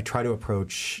I try to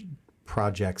approach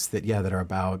projects that are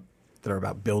about that are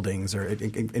about buildings or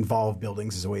involve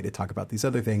buildings as a way to talk about these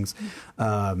other things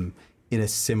in a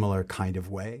similar kind of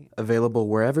way. Available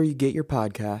wherever you get your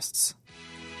podcasts.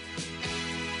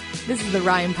 This is the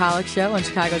Ryan Pollock Show on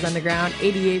Chicago's Underground,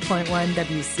 88.1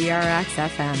 WCRX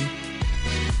FM.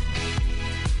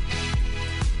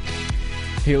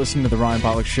 Hey, listening to the Ryan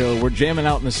Pollock Show. We're jamming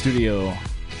out in the studio.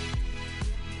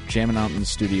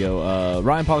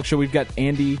 Ryan Pollock Show, we've got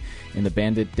Andie and the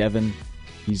Bandit, Devin.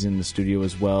 He's in the studio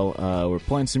as well. We're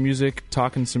playing some music,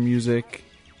 talking some music,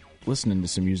 listening to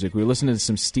some music. We were listening to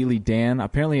some Steely Dan.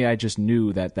 Apparently, I just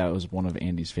knew that was one of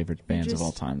Andie's favorite bands of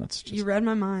all time. That's just, you read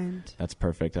my mind. That's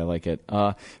perfect. I like it.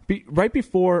 Right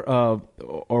before,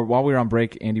 or while we were on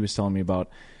break, Andie was telling me about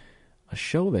a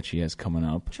show that she has coming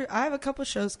up. True. I have a couple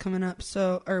shows coming up.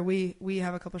 We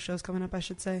have a couple shows coming up, I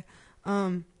should say.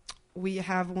 We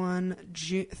have one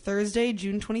Thursday,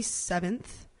 June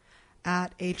 27th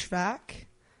at HVAC.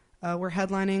 We're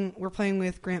headlining. We're playing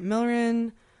with Grant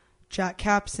Millerin, Jack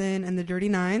Capson, and the Dirty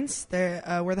Nines. We're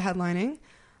the headlining.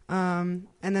 And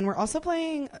then we're also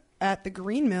playing at the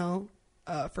Green Mill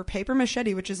for Paper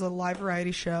Machete, which is a live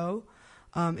variety show.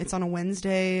 It's on a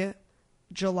Wednesday,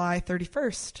 July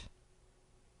 31st.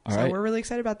 All right. We're really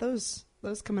excited about those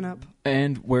coming up.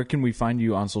 And where can we find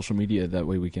you on social media? That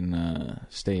way we can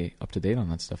stay up to date on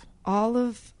that stuff. All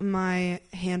of my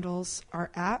handles are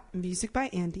at Music by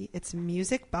Andie. It's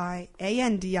Music by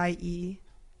Andie.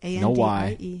 No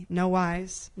Y. No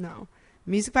Y's. No.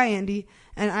 Music by Andie.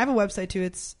 And I have a website too.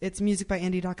 It's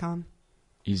musicbyandie.com.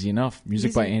 Easy enough.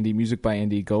 Music by Andie. Music by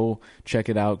Andie. Go check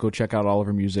it out. Go check out all of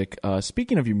her music.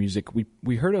 Speaking of your music,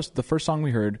 we heard the first song we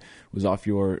heard was off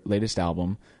your latest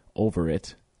album, Over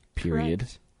It. Period.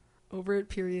 Correct. Over It.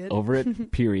 Period. Over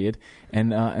It. Period.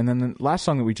 And then the last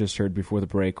song that we just heard before the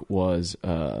break was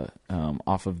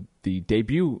off of the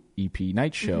debut EP,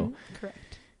 Night Show. Mm-hmm.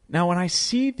 Correct. Now, when I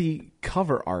see the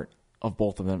cover art of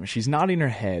both of them, she's nodding her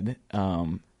head.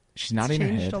 She's nodding her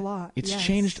head. It's changed a lot. It's yes.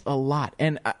 changed a lot.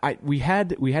 And we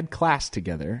had class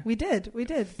together. We did.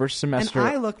 First semester. And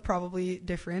I look probably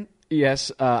different.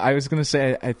 Yes. I was going to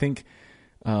say, I think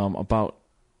about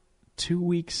 2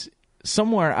 weeks,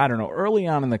 somewhere, I don't know, early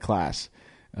on in the class,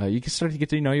 you can start to get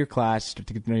to know your class, start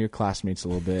to get to know your classmates a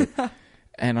little bit.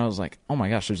 And I was like, oh my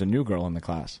gosh, there's a new girl in the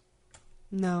class.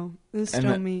 No, it was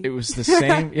still me. It was the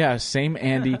same, same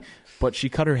Andie, but she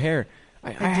cut her hair.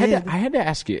 I had to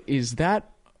ask you,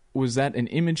 was that an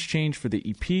image change for the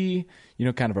EP?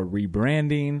 Kind of a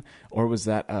rebranding, or was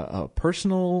that a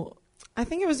personal? I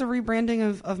think it was a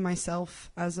rebranding of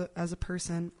myself as a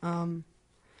person.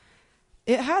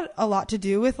 It had a lot to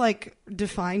do with like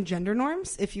defying gender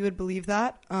norms, if you would believe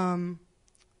that.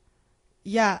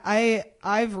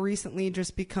 I've recently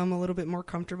just become a little bit more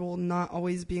comfortable not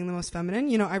always being the most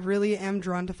feminine. I really am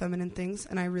drawn to feminine things,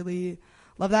 and I really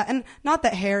love that. And not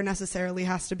that hair necessarily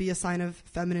has to be a sign of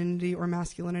femininity or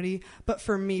masculinity, but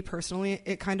for me personally,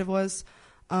 it kind of was.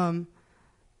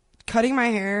 Cutting my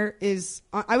hair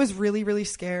I was really, really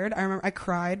scared. I remember I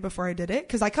cried before I did it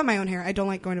because I cut my own hair. I don't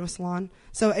like going to a salon.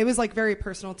 So it was like very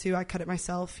personal too. I cut it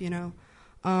myself,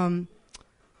 But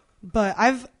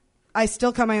I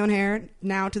still cut my own hair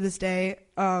now to this day.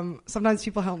 Sometimes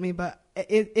people help me, but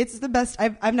it's the best.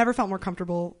 I've never felt more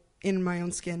comfortable in my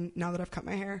own skin now that I've cut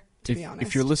my hair, to be honest.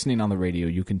 If you're listening on the radio,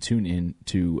 you can tune in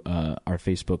to our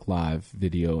Facebook Live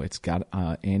video. It's got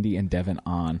Andie and Devin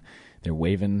on. They're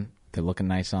waving. They're looking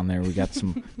nice on there. We got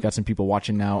some people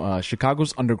watching now.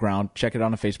 Chicago's Underground. Check it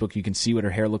out on Facebook. You can see what her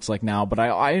hair looks like now. But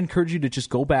I encourage you to just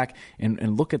go back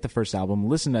and look at the first album,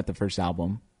 listen at the first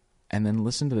album, and then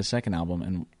listen to the second album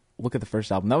and look at the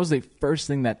first album. That was the first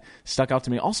thing that stuck out to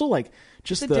me. Also, like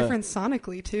just the different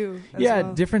sonically too.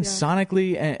 Different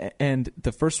sonically, and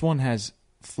the first one has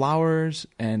flowers,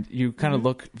 and you kind of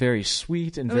look very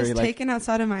sweet and very like. It was taken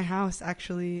outside of my house,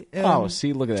 actually.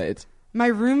 See, look at that. It's my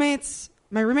roommate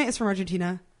is from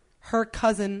Argentina. Her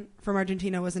cousin from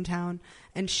Argentina was in town,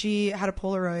 and she had a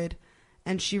Polaroid,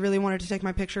 and she really wanted to take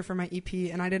my picture for my EP,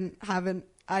 and I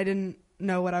didn't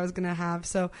know what I was gonna have,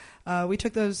 so we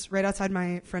took those right outside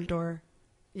my front door.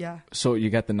 Yeah. So you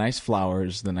got the nice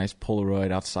flowers, the nice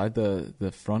Polaroid outside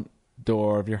the front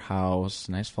door of your house,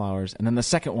 nice flowers, and then the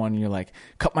second one, you're like,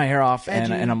 cut my hair off,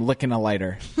 and I'm licking a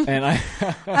lighter, and I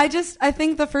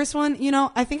think the first one,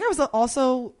 I think I was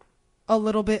also a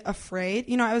little bit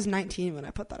afraid. I was 19 when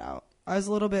I put that out. I was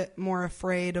a little bit more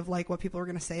afraid of like what people were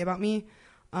going to say about me,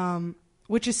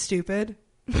 which is stupid.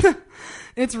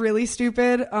 It's really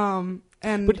stupid. But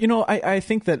I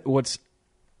think that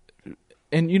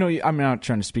I'm not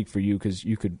trying to speak for you because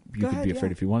you could be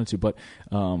afraid if you wanted to, but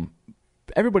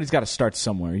everybody's got to start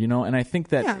somewhere, you know. And I think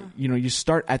that Yeah. you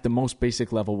start at the most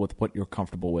basic level with what you're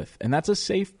comfortable with, and that's a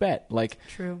safe bet. Like,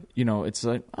 True. It's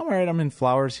like, all right, I'm in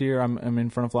flowers here. I'm in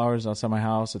front of flowers outside my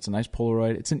house. It's a nice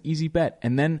Polaroid. It's an easy bet.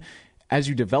 And then as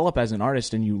you develop as an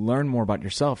artist and you learn more about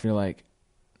yourself, you're like,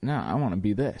 no, I want to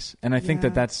be this. And I think Yeah.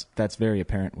 that's very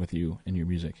apparent with you and your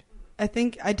music. I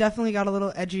think I definitely got a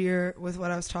little edgier with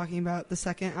what I was talking about the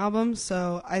second album,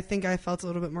 so I think I felt a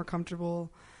little bit more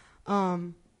comfortable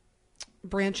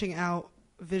branching out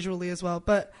visually as well.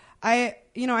 But I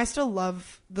still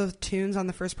love the tunes on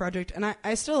the first project, and I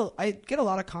get a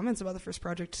lot of comments about the first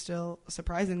project still,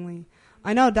 surprisingly.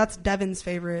 I know that's Devin's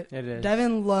favorite. It is.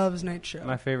 Devin loves Night Show.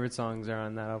 My favorite songs are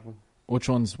on that album. Which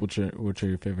ones? Which are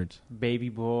your favorites? Baby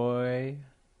Boy.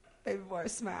 Baby Boy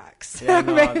smacks. Yeah,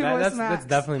 no, Baby Boy that's smacks.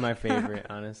 definitely my favorite,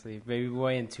 honestly. Baby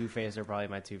Boy and Two-Face are probably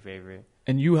my two favorite.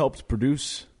 And you helped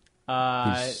produce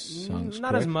these songs,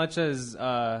 not correct? as much as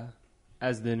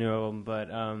the new album, but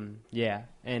yeah.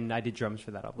 And I did drums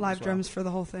for that album. Live as well. drums for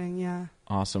the whole thing, yeah.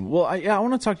 Awesome. Well, I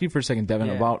want to talk to you for a second, Devin,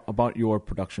 Yeah. about your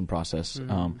production process.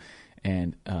 Mhm.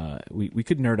 And we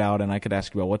could nerd out, and I could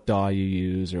ask you about what DAW you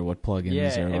use or what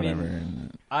plugins or whatever.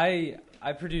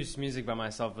 I produce music by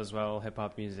myself as well, hip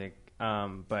hop music.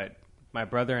 But my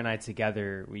brother and I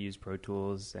together, we use Pro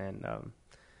Tools, and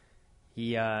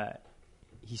he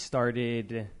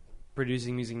started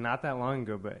producing music not that long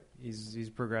ago, but he's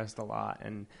progressed a lot,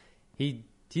 and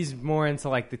he's more into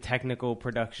like the technical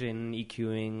production,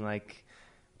 EQing, like.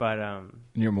 But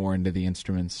You're more into the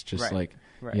instruments, just Right, like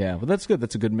right. yeah. Well, that's good.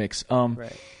 That's a good mix.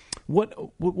 Right.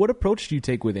 What approach do you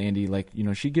take with Andie? Like,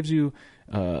 she gives you,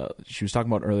 she was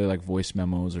talking about earlier, like voice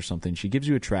memos or something. She gives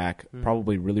you a track,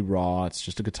 probably really raw. It's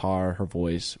just a guitar, her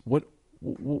voice. What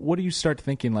do you start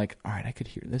thinking? Like, all right, I could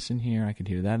hear this in here. I could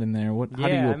hear that in there. How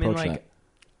do you approach that?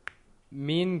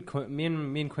 Me and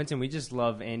Quentin, we just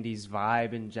love Andie's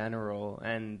vibe in general,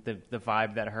 and the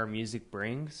vibe that her music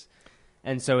brings,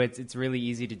 and so it's really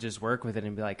easy to just work with it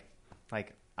and be like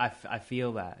I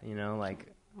feel that, like.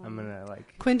 I'm gonna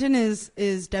like. Quentin is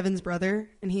Devin's brother,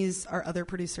 and he's our other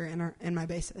producer and my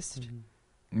bassist.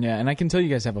 Yeah, and I can tell you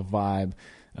guys have a vibe.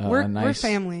 We're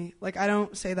family. Like, I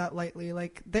don't say that lightly.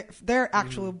 Like, they're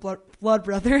actual blood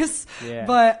brothers. Yeah.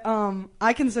 But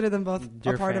I consider them both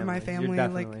Your a part of family. my family. You're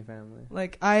definitely family.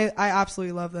 Like I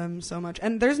absolutely love them so much,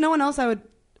 and there's no one else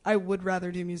I would rather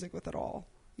do music with at all.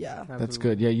 Yeah. That's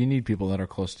good. Yeah, you need people that are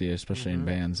close to you, especially in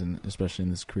bands and especially in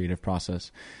this creative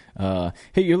process. Hey,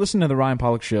 you're listening to The Ryan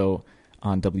Pollock Show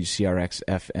on WCRX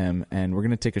FM, and we're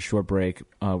going to take a short break.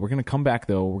 We're going to come back,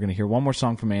 though. We're going to hear one more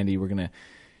song from Andie. We're going to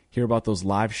hear about those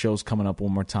live shows coming up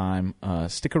one more time.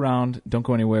 Stick around. Don't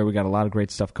go anywhere. We got a lot of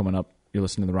great stuff coming up. You're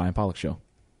listening to The Ryan Pollock Show.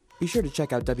 Be sure to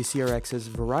check out WCRX's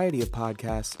variety of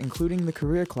podcasts, including The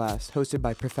Career Class, hosted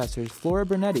by Professors Flora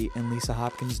Bernetti and Lisa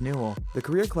Hopkins Newell. The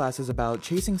Career Class is about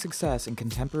chasing success in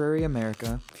contemporary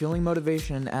America, fueling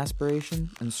motivation and aspiration,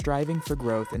 and striving for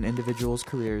growth in individuals'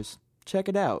 careers. Check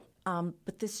it out.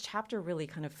 But this chapter really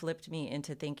kind of flipped me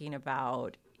into thinking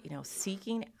about,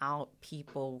 seeking out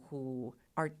people who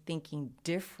are thinking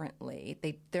differently.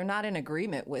 They're not in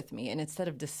agreement with me, and instead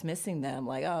of dismissing them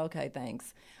like, oh, okay,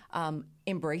 thanks,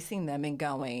 embracing them and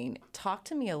going, talk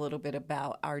to me a little bit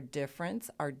about our difference,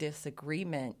 our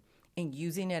disagreement, and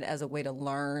using it as a way to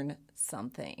learn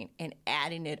something and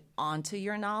adding it onto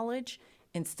your knowledge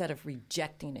instead of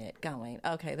rejecting it, going,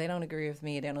 okay, they don't agree with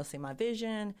me, they don't see my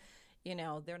vision,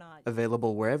 they're not.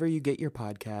 Available wherever you get your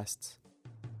podcasts.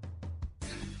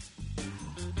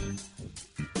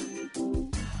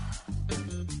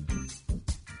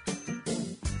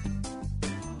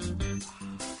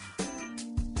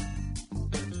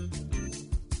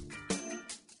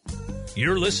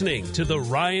 You're listening to The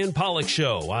Ryan Pollock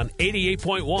Show on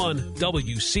 88.1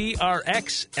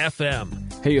 WCRX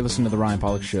FM. Hey, you're listening to The Ryan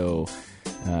Pollock Show.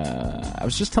 I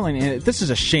was just telling Andie, this is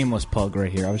a shameless plug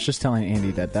right here. I was just telling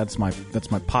Andie that's my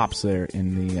pops there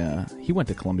in the. He went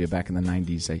to Columbia back in the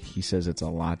 90s. He says it's a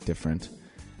lot different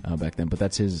back then, but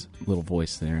that's his little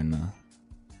voice there in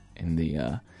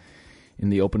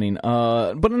the opening.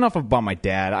 But enough about my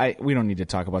dad. We don't need to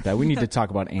talk about that. We need to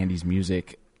talk about Andie's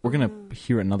music. We're going to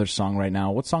hear another song right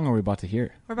now. What song are we about to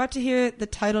hear? We're about to hear the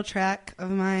title track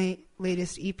of my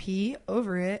latest EP,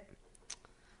 Over It.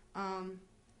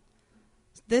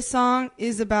 This song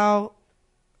is about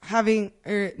breaking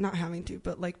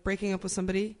up with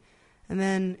somebody and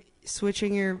then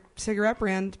switching your cigarette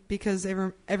brand because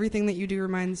everything that you do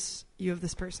reminds you of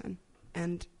this person,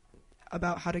 and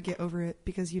about how to get over it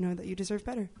because you know that you deserve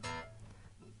better.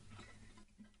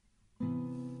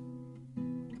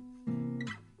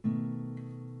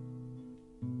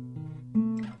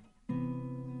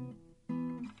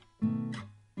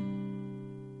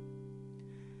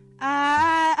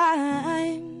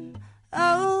 I'm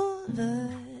over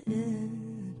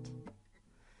it.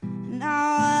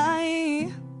 Now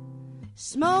I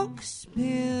smoke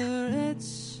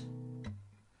spirits,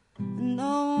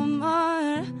 no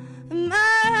more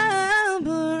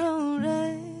Marlboro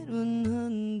Red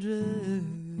 100.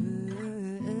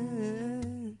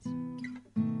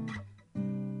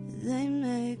 They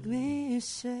make me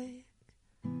sick,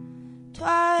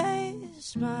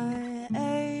 twice my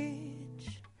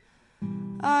age.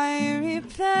 I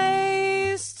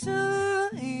replace to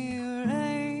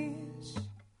erase.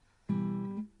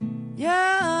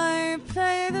 Yeah, I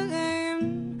play the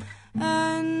game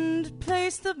and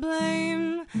place the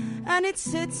blame, and it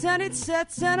sits and it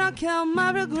sets, and I count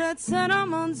my regrets, and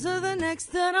I'm on to the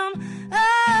next, and I'm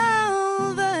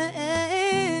over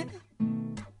it.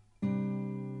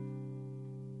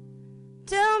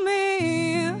 Tell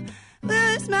me,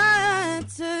 where's my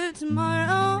answer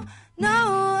tomorrow?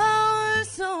 No,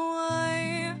 so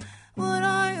why would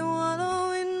I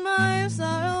wallow in my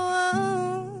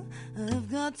sorrow? I've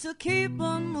got to keep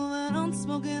on moving on,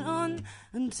 smoking on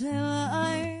until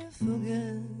I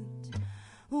forget.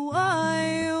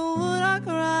 Why would I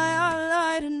cry? I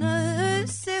light another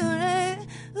cigarette.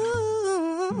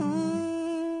 Ooh.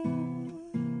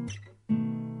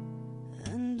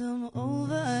 And I'm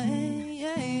over it,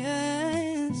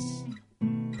 yes.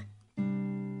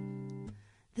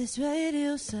 This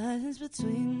radio silence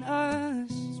between us.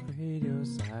 This radio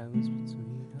silence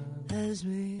between us. As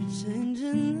we change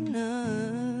in the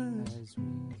night. As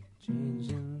we change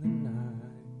in the night.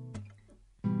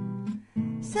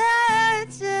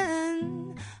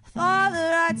 Searching for the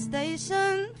right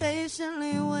station,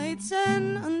 patiently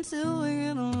waiting until we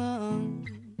get along.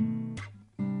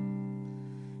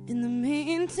 In the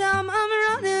meantime, I'm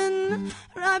running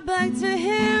right back to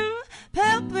him,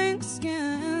 pale pink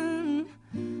skin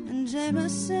and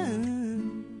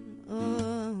Jameson.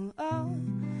 Oh, oh,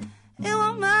 it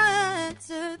won't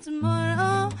matter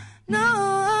tomorrow.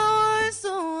 No,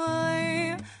 so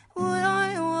why would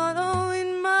I wallow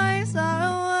in my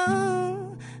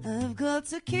sorrow? I've got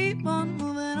to keep on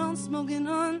moving on, smoking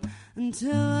on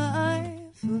until I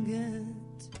forget.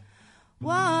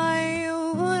 Why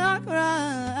would I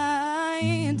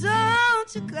cry?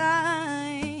 Don't you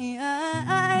cry.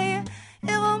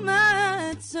 It won't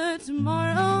matter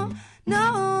tomorrow.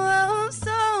 No, so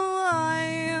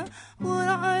why would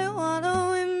I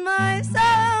wallow in my sorrow?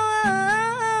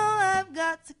 I've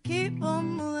got to keep on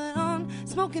moving on,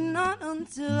 smoking on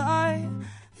until I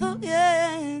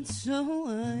forget. So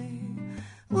why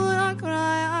would I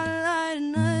cry? I light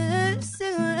another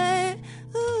cigarette.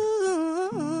 Ooh.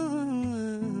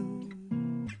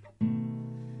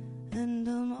 And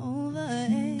I'm over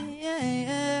it,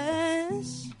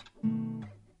 yes.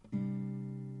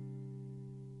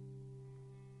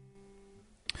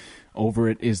 Over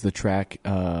It is the track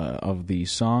of the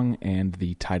song and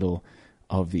the title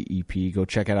of the EP. Go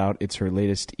check it out. It's her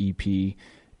latest EP,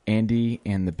 Andie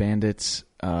and the Bandits.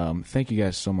 Thank you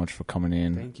guys so much for coming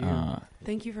in. Thank you.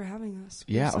 Thank you for having us.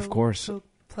 Yeah, of course. So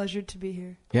pleasured to be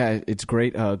here. Yeah, it's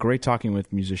great. Great talking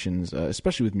with musicians,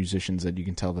 especially with musicians that you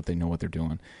can tell that they know what they're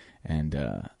doing. And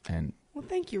Well,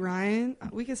 thank you, Ryan.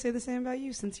 We can say the same about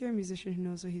you, since you're a musician who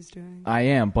knows what he's doing. I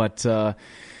am, but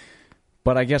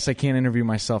I guess I can't interview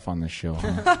myself on this show.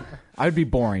 Huh? I'd be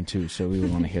boring too, so we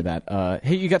would want to hear that.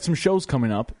 Hey, you got some shows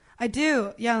coming up. I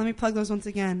do. Yeah, let me plug those once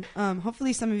again.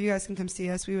 Hopefully some of you guys can come see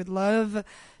us. We would love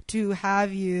to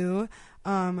have you.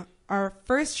 Our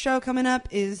first show coming up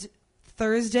is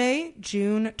Thursday,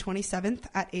 June 27th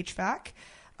at HVAC.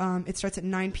 It starts at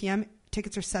 9 p.m.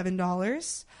 Tickets are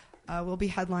 $7. We'll be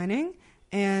headlining.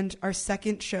 And our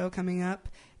second show coming up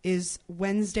is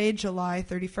Wednesday, July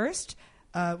 31st.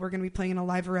 We're going to be playing in a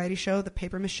live variety show, The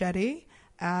Paper Machete,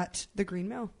 at the Green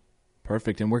Mill.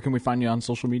 Perfect. And where can we find you on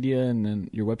social media and then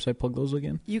your website? Plug those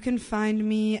again. You can find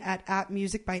me at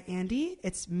Music by Andie.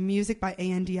 It's Music by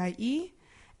Andie.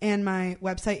 And my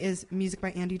website is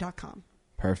musicbyandie.com.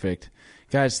 Perfect.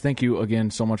 Guys, thank you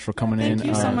again so much for coming in. Thank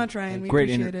you so much, Ryan. We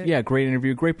appreciate it. Yeah, great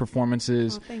interview, great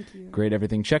performances. Oh, thank you. Great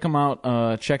everything. Check them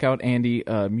out. Check out Andie,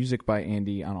 Music by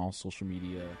Andie on all social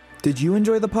media. Did you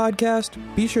enjoy the podcast?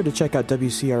 Be sure to check out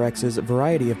WCRX's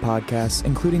variety of podcasts,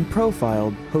 including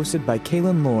Profiled, hosted by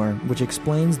Kaylin Lohr, which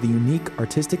explains the unique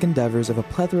artistic endeavors of a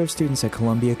plethora of students at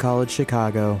Columbia College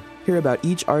Chicago. Hear about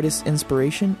each artist's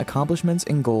inspiration, accomplishments,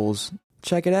 and goals.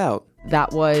 Check it out.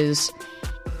 That was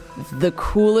the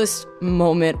coolest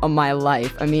moment of my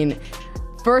life. I mean,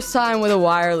 first time with a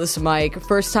wireless mic,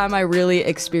 first time I really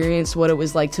experienced what it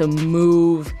was like to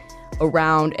move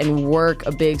around and work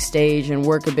a big stage and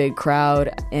work a big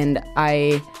crowd. And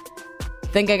I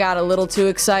think I got a little too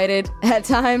excited at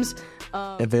times.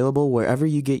 Available wherever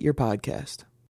you get your podcast.